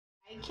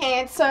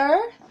Cancer,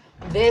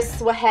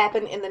 this will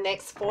happen in the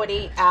next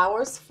 48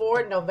 hours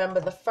for November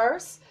the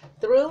 1st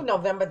through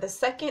November the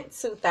 2nd,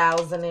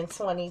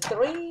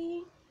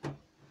 2023.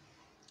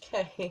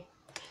 Okay.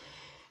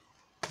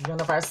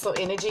 Universal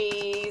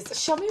energies,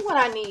 show me what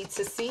I need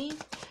to see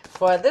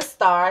for the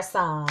star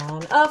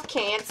sign of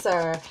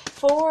Cancer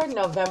for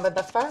November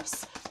the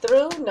 1st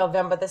through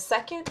November the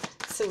 2nd,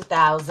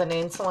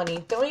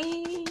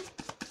 2023.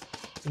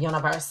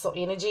 Universal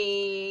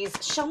energies,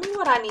 show me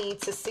what I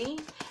need to see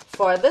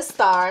for the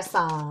star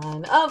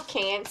sign of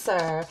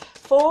Cancer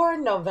for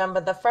November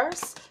the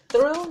 1st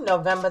through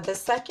November the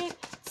 2nd,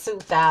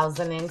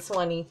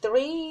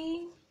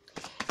 2023.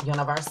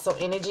 Universal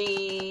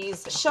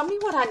energies, show me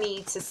what I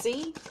need to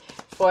see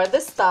for the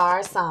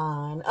star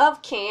sign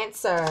of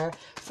Cancer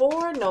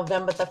for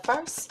November the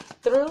 1st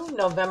through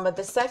November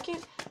the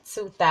 2nd,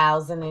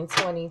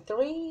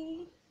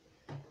 2023.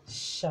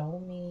 Show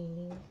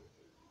me.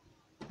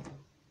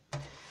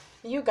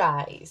 You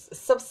guys,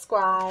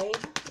 subscribe,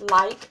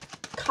 like,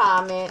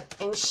 comment,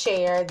 and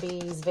share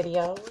these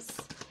videos.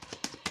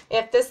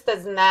 If this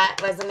does not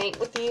resonate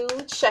with you,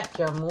 check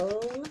your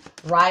moon,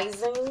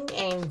 rising,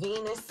 and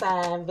Venus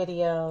sign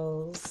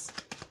videos.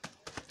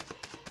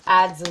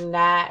 I do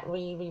not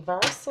read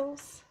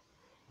reversals.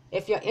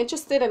 If you're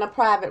interested in a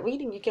private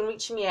reading, you can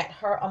reach me at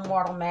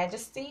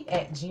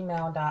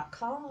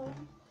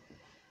herimmortalmajesty@gmail.com.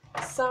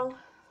 So,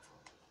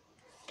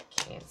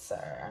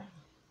 Cancer.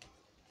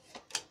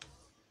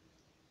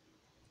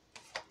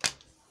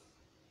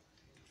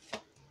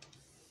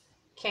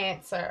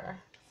 Cancer.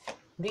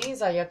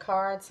 These are your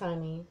cards,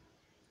 honey.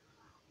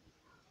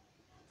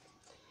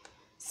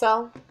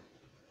 So,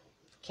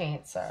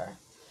 Cancer,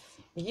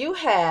 you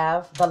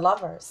have the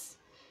Lovers.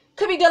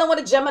 Could be dealing with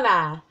a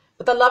Gemini,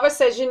 but the Lover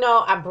says, you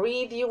know, I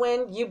breathe you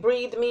in, you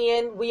breathe me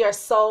in. We are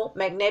so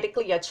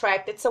magnetically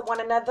attracted to one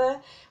another.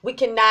 We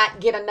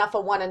cannot get enough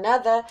of one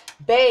another.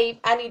 Babe,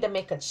 I need to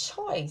make a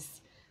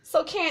choice.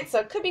 So,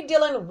 Cancer, could be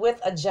dealing with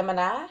a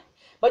Gemini,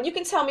 but you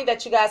can tell me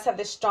that you guys have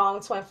this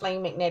strong twin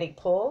flame magnetic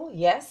pull.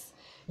 Yes.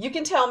 You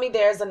can tell me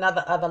there's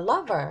other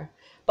lover.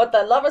 But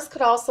the Lovers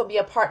could also be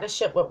a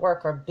partnership with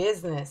work or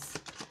business.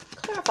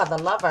 Clarify the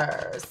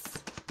Lovers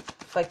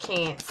for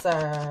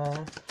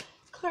Cancer.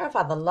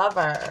 Clarify the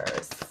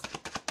Lovers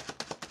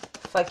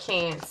for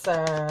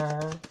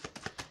Cancer.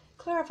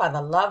 Clarify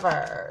the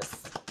Lovers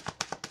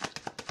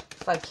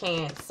for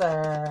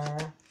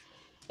Cancer.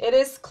 It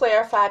is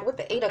clarified with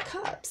the Eight of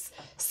Cups.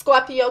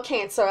 Scorpio,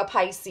 Cancer, or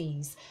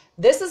Pisces.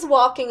 This is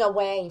walking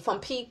away from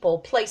people,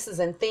 places,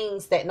 and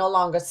things that no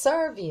longer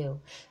serve you.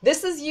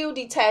 This is you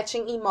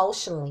detaching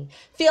emotionally,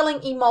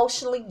 feeling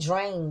emotionally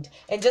drained,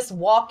 and just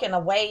walking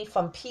away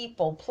from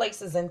people,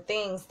 places, and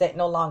things that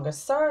no longer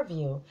serve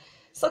you.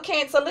 So,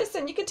 Cancer,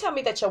 listen, you can tell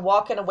me that you're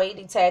walking away,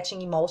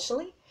 detaching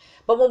emotionally.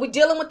 But when we're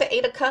dealing with the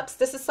Eight of Cups,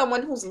 this is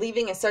someone who's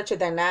leaving in search of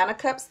their Nine of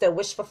Cups, their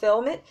wish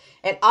fulfillment.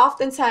 And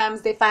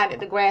oftentimes they find that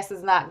the grass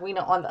is not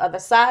greener on the other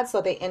side,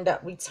 so they end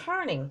up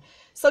returning.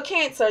 So,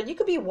 Cancer, you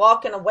could be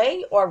walking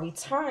away or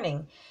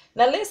returning.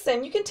 Now,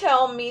 listen, you can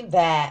tell me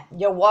that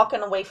you're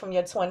walking away from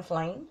your twin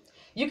flame.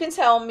 You can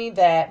tell me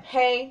that,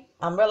 hey,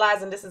 I'm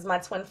realizing this is my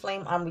twin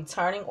flame. I'm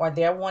returning, or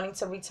they're wanting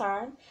to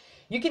return.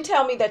 You can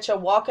tell me that you're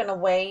walking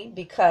away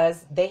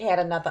because they had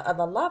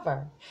other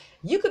lover.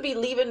 You could be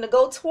leaving to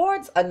go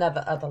towards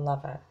other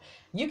lover.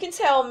 You can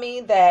tell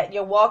me that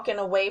you're walking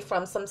away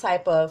from some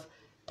type of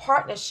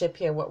partnership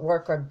here with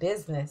work or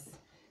business.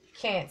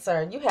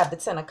 Cancer, you have the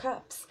Ten of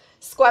Cups.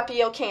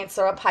 Scorpio,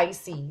 Cancer, or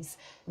Pisces.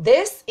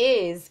 This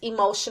is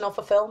emotional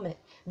fulfillment.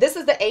 This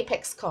is the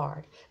Apex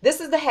card. This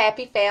is the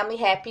happy family,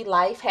 happy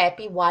life,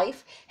 happy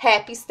wife,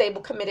 happy,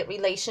 stable, committed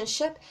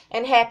relationship,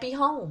 and happy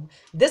home.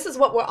 This is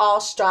what we're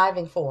all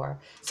striving for.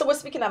 So we're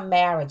speaking of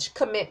marriage,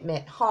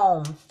 commitment,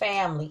 home,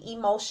 family,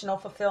 emotional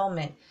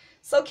fulfillment.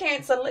 So,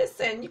 Cancer,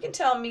 listen, you can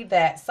tell me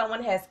that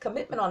someone has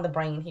commitment on the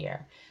brain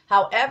here.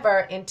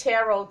 However, in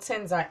tarot,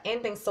 tens are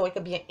endings, so it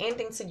could be an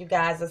ending to you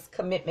guys'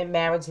 commitment,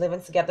 marriage,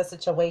 living together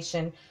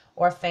situation,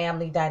 or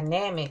family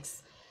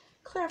dynamics.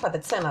 Clarify the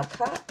Ten of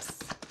Cups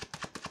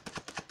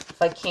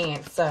for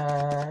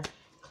Cancer.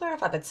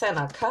 Clarify the Ten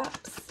of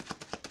Cups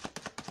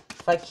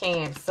for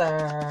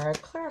Cancer.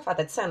 Clarify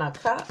the Ten of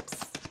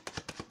Cups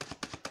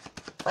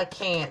for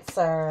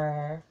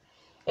Cancer.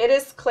 It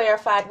is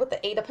clarified with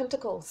the Eight of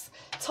Pentacles.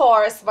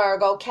 Taurus,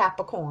 Virgo,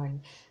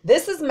 Capricorn.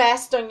 This is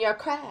mastering your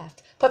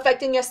craft,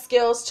 perfecting your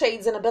skills,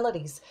 trades, and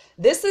abilities.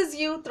 This is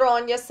you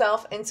throwing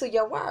yourself into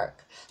your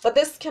work. But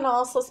this can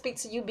also speak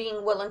to you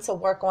being willing to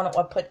work on it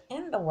or put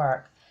in the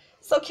work.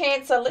 So,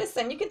 Cancer,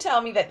 listen, you can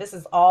tell me that this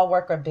is all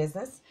work or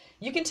business.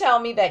 You can tell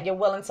me that you're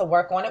willing to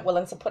work on it,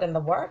 willing to put in the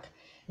work.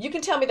 You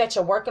can tell me that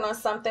you're working on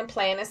something,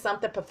 planning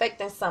something,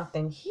 perfecting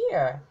something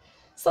here.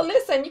 So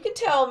listen, you can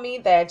tell me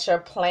that you're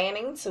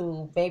planning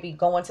to maybe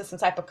go into some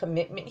type of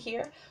commitment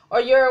here, or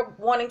you're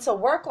wanting to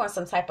work on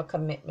some type of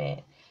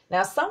commitment.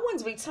 Now,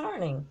 someone's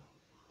returning.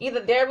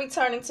 Either they're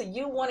returning to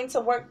you wanting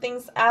to work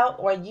things out,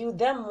 or you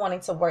them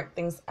wanting to work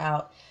things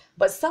out.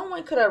 But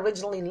someone could have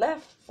originally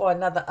left for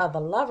other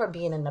lover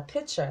being in the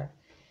picture.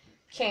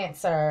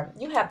 Cancer,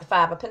 you have the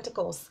Five of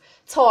Pentacles.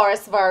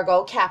 Taurus,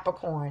 Virgo,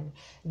 Capricorn.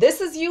 This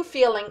is you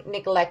feeling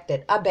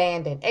neglected,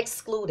 abandoned,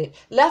 excluded,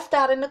 left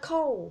out in the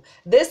cold.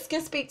 This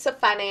can speak to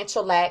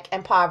financial lack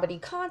and poverty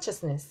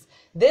consciousness.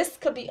 This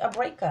could be a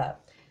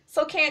breakup.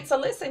 So Cancer,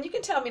 listen, you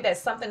can tell me that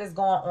something is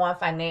going on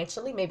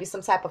financially, maybe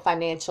some type of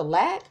financial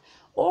lack,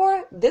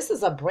 or this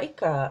is a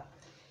breakup.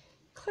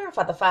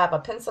 Clarify the Five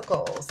of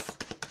Pentacles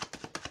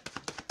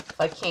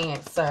for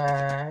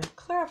Cancer.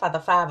 Clarify the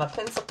Five of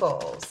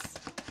Pentacles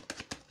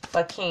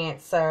for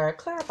Cancer.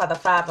 Clarify the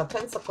Five of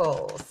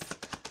Pentacles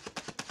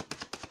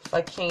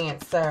for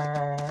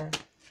Cancer.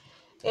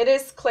 It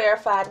is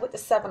clarified with the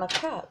Seven of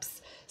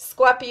Cups.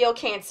 Scorpio,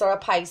 Cancer, or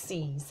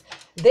Pisces.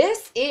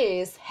 This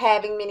is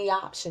having many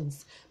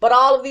options, but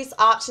all of these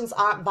options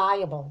aren't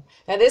viable.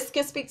 Now, this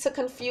can speak to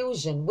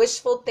confusion,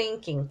 wishful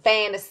thinking,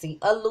 fantasy,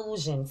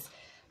 illusions,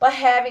 but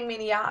having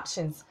many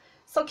options.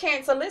 So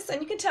Cancer,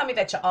 listen, you can tell me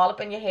that you're all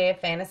up in your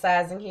head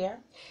fantasizing here.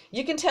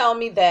 You can tell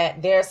me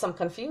that there's some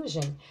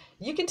confusion.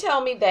 You can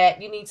tell me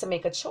that you need to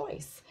make a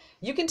choice.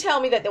 You can tell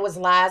me that there was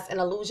lies and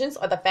illusions,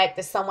 or the fact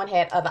that someone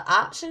had other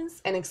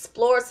options and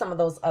explored some of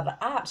those other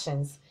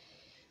options.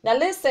 Now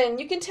listen,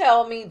 you can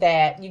tell me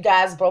that you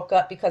guys broke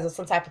up because of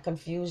some type of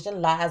confusion,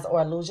 lies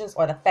or illusions,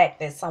 or the fact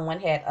that someone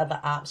had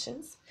other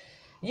options.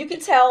 You can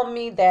tell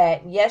me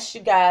that, yes, you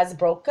guys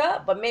broke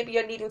up, but maybe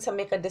you're needing to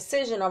make a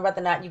decision on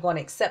whether or not you're going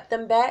to accept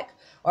them back,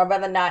 or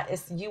whether or not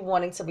it's you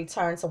wanting to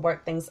return to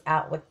work things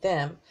out with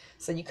them.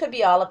 So you could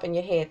be all up in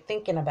your head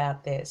thinking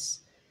about this.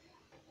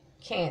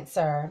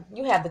 Cancer,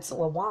 you have the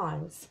Two of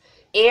Wands.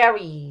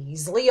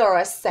 Aries, Leo,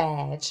 or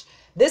Sag.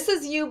 This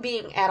is you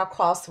being at a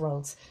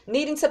crossroads,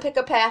 needing to pick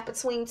a path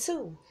between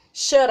two.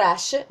 Should I,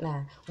 shouldn't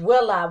I?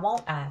 Will I,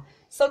 won't I?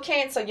 So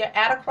Cancer, you're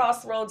at a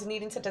crossroads,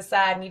 needing to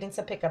decide, needing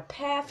to pick a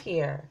path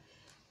here.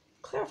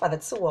 Clarify the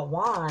Two of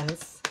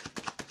Wands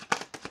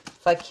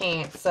for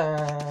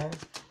Cancer.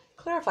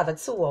 Clarify the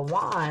Two of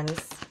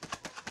Wands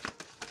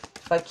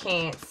for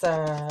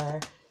Cancer.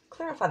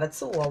 Clarify the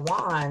Two of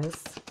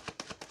Wands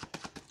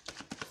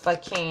for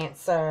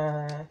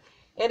Cancer.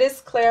 It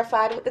is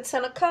clarified with the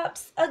Ten of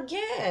Cups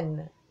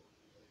again.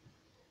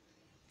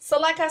 So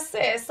like I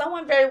said,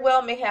 someone very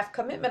well may have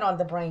commitment on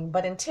the brain,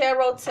 but in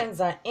tarot, tens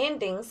are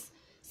endings.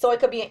 So it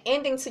could be an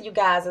ending to you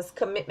guys as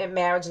commitment,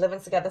 marriage,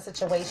 living together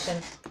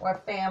situation,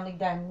 or family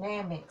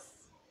dynamics.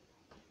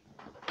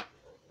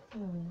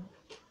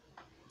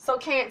 So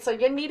Cancer,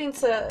 you're needing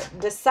to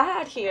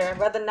decide here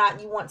whether or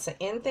not you want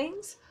to end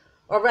things,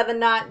 or whether or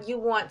not you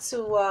want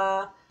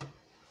to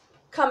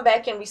come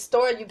back and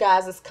restore you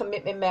guys as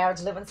commitment,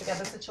 marriage, living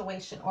together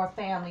situation, or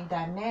family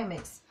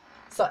dynamics.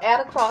 So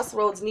at a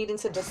crossroads, needing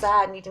to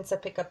decide, needing to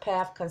pick a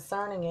path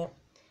concerning it.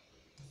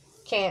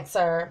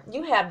 Cancer,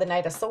 you have the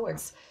Knight of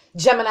Swords.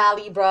 Gemini,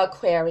 Libra,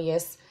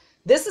 Aquarius.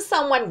 This is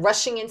someone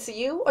rushing into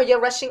you, or you're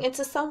rushing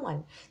into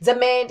someone.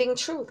 Demanding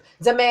truth,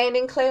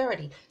 demanding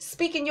clarity,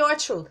 speaking your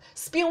truth,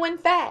 spewing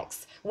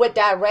facts with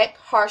direct,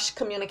 harsh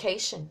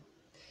communication.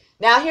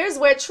 Now, here's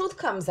where truth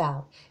comes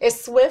out.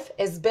 It's swift,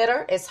 it's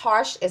bitter, it's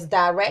harsh, it's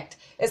direct,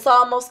 it's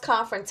almost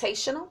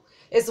confrontational.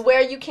 It's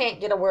where you can't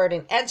get a word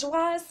in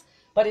edgewise,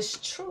 but it's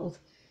truth.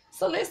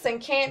 So listen,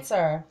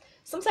 Cancer,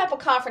 some type of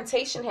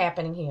confrontation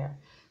happening here.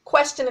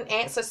 Question and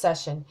answer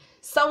session.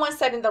 Someone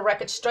setting the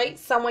record straight,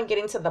 someone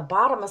getting to the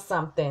bottom of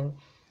something.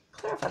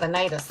 Clarify the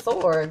Knight of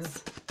Swords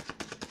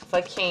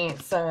for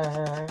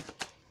Cancer.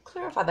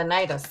 Clarify the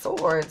Knight of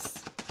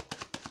Swords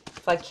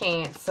for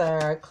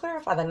Cancer.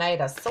 Clarify the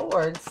Knight of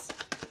Swords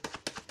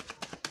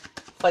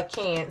for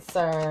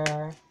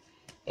Cancer.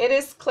 It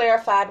is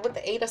clarified with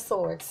the Eight of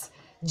Swords.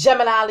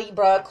 Gemini,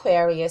 Libra,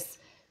 Aquarius.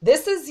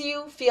 This is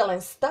you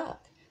feeling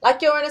stuck,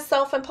 like you're in a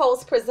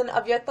self-imposed prison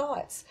of your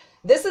thoughts.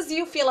 This is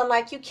you feeling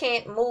like you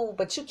can't move,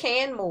 but you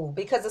can move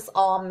because it's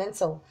all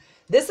mental.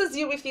 This is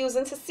you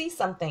refusing to see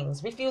some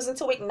things, refusing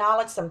to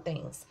acknowledge some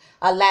things,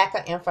 a lack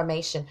of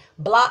information,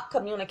 blocked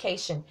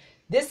communication.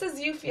 This is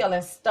you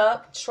feeling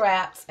stuck,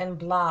 trapped, and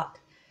blocked.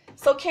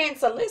 So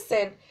Cancer,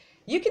 listen,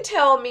 you can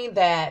tell me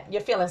that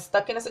you're feeling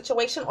stuck in a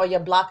situation, or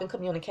you're blocking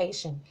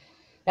communication.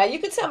 Now, you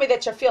can tell me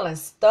that you're feeling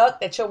stuck,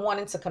 that you're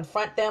wanting to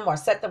confront them or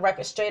set the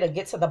record straight or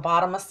get to the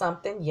bottom of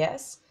something,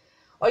 yes.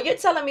 Or you're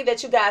telling me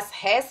that you guys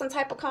had some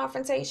type of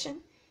confrontation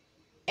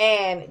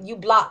and you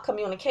block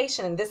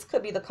communication, and this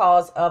could be the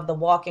cause of the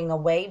walking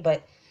away,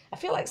 but I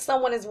feel like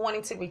someone is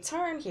wanting to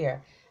return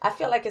here. I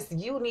feel like it's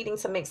you needing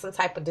to make some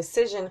type of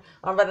decision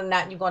on whether or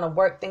not you're going to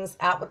work things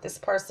out with this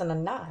person or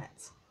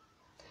not.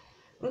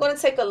 I'm going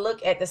to take a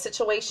look at the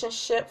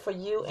situationship for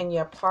you and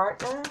your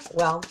partner.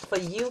 Well, for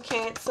you,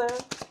 Cancer.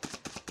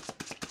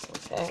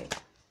 Okay.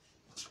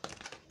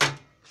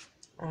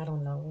 I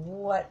don't know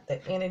what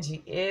the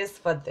energy is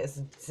for this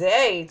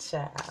day,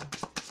 child.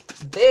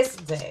 This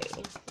day.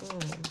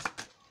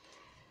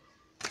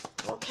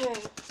 Okay.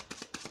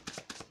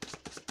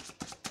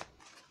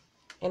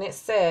 And it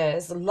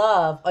says,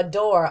 love,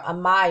 adore,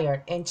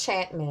 admire,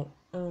 enchantment.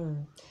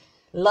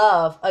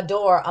 Love,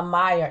 adore,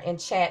 admire,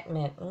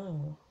 enchantment.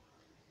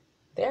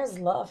 There's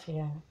love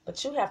here,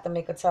 but you have to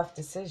make a tough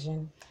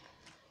decision.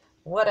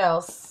 What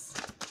else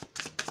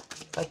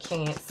for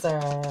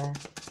Cancer.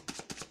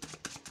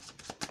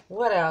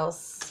 What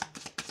else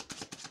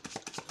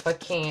for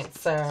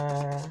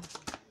Cancer?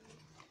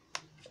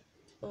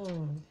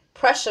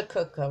 Pressure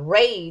cooker,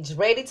 rage,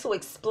 ready to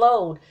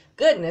explode.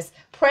 Goodness,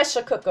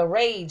 pressure cooker,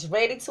 rage,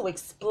 ready to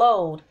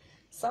explode.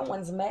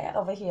 Someone's mad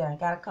over here.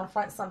 Gotta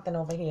confront something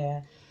over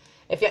here.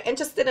 If you're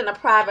interested in a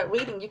private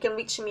reading, you can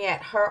reach me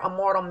at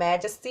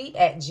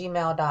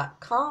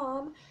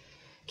herimmortalmajesty@gmail.com.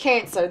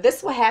 Cancer,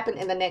 this will happen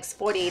in the next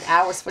 48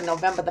 hours for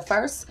November the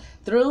 1st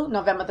through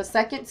November the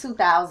 2nd,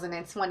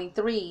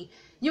 2023.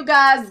 You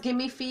guys give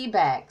me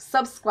feedback,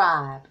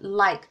 subscribe,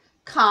 like,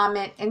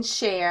 comment, and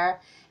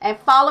share. And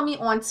follow me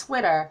on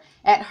Twitter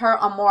at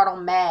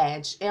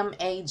herimmortalmaj,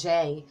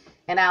 M-A-J.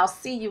 And I'll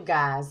see you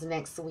guys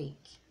next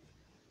week.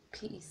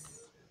 Peace.